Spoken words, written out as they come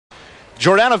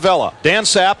Jordana Vella, Dan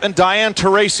Sapp, and Diane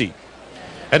Teresi.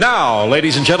 And now,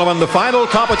 ladies and gentlemen, the final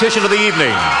competition of the evening.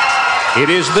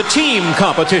 It is the team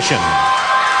competition.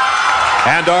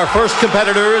 And our first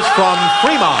competitors from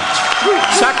Fremont,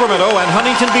 Sacramento, and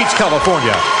Huntington Beach,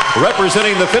 California.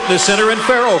 Representing the fitness center in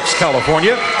Fair Oaks,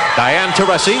 California, Diane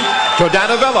Teresi,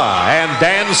 Jordana Vella, and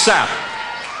Dan Sapp.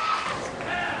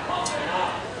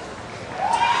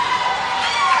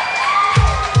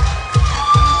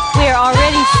 We are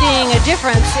already seeing a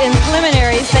difference in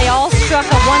preliminaries. They all struck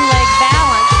a one-leg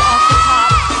balance off the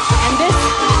top, and this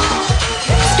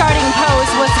starting pose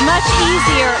was much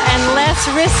easier and less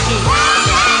risky.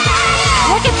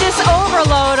 Look at this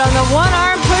overload on the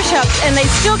one-arm push-ups, and they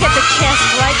still get the chest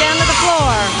right down to the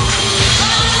floor.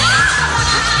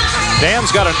 Dan's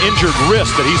got an injured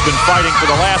wrist that he's been fighting for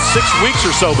the last 6 weeks or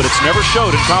so, but it's never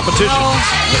showed in competition.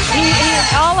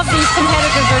 All of these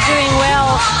competitors are doing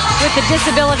well with the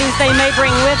disabilities they may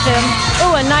bring with them.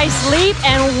 Oh, a nice leap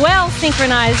and well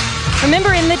synchronized.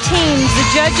 Remember, in the teams, the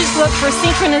judges look for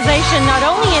synchronization not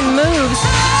only in moves,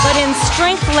 but in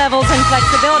strength levels and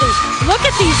flexibility. Look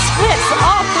at these splits,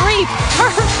 all three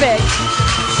perfect.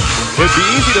 It'd be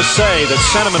easy to say that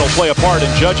sentiment will play a part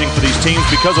in judging for these teams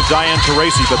because of Diane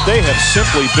Teresi, but they have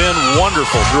simply been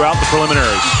wonderful throughout the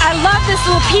preliminaries. I love this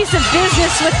little piece of business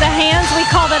with the hands. We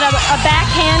call that a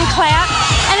backhand clap,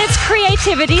 and it's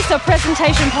creativity, so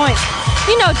presentation points.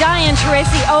 You know, Diane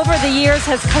Teresi over the years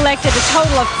has collected a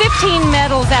total of 15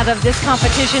 medals out of this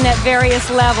competition at various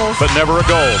levels. But never a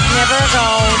gold. Never a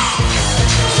gold.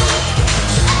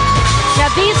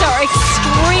 Now these are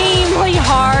extremely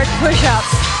hard push-ups.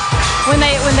 When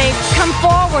they come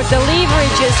forward, the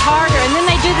leverage is harder, and then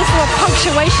they do this little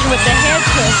punctuation with the head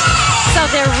twist. So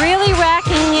they're really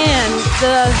racking in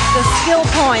the skill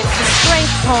points, the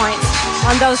strength points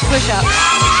on those push-ups.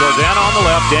 Jordana on the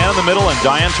left, Dan in the middle, and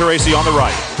Diane Teresi on the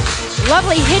right.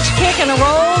 Lovely hitch kick and a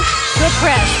roll to a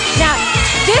press. Now,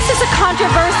 this is a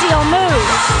controversial move.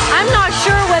 I'm not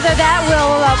sure whether that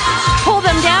will pull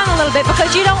them down a little bit,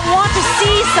 because you don't want to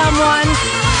see someone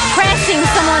pressing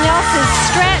someone else's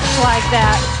stretch like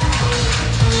that.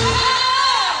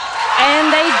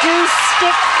 And they do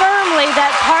stick firmly,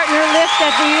 that partner lift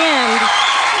at the end.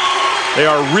 They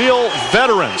are real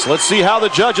veterans. Let's see how the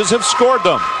judges have scored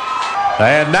them.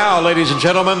 And now, ladies and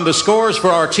gentlemen, the scores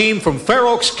for our team from Fair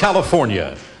Oaks,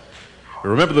 California.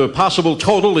 Remember, the possible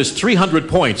total is 300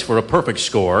 points for a perfect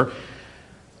score.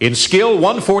 In skill,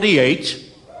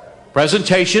 148.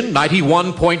 Presentation,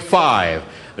 91.5.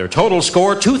 Their total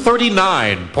score,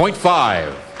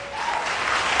 239.5.